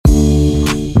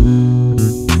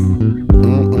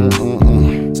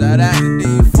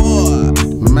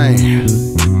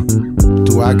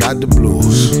I got the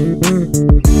blues.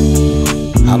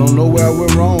 I don't know where I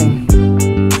went wrong,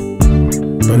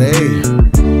 but hey,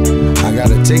 I got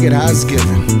a ticket how it's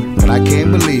given, but I can't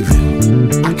believe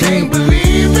it. I can't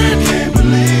believe it, can't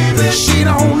believe it. She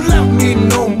don't love me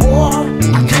no more.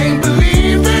 I can't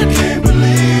believe it, can't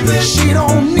believe it. She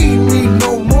don't need me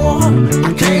no more.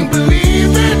 I can't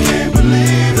believe it, can't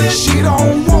believe it. She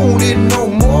don't want it no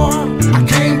more. I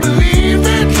can't believe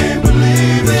it, can't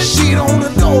believe it. She don't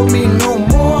adore me no more.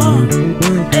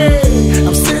 Hey,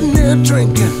 I'm sitting there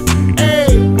drinking.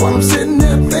 Hey, while I'm sitting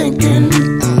there thinking,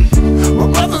 my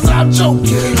brothers out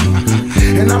joking,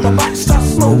 and I'm about to start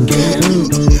smoking.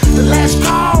 The last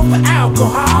call for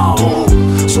alcohol.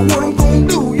 So what I'm gonna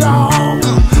do, y'all?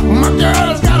 My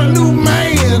girl's got a new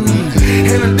man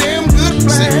and a damn good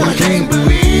plan. I can't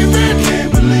believe it,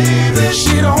 can't believe it.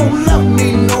 She don't love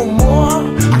me no more.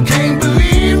 I can't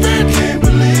believe it, can't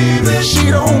believe it. She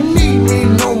don't need me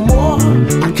no more.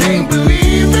 I can't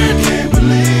believe it, can't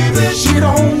believe it. She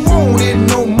don't want it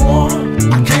no more.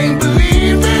 I can't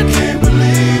believe it, can't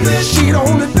believe it. She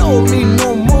don't adore me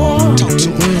no more.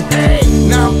 Hey,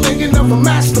 now I'm thinking of a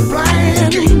master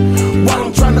plan while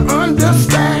I'm trying to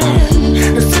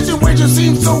understand. The situation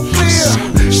seems so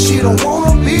clear. She don't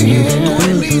wanna be here.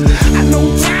 I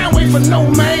know time wait for no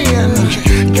man.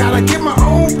 Gotta get my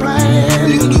own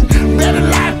plan. Better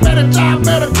life, better job,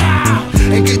 better car,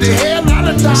 and get the hell out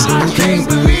of Dodge. I can't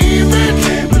believe it,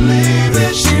 can't believe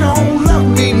it. She don't love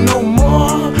me no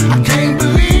more. I can't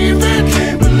believe it,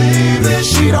 can't believe it.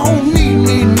 She don't need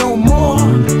me no more.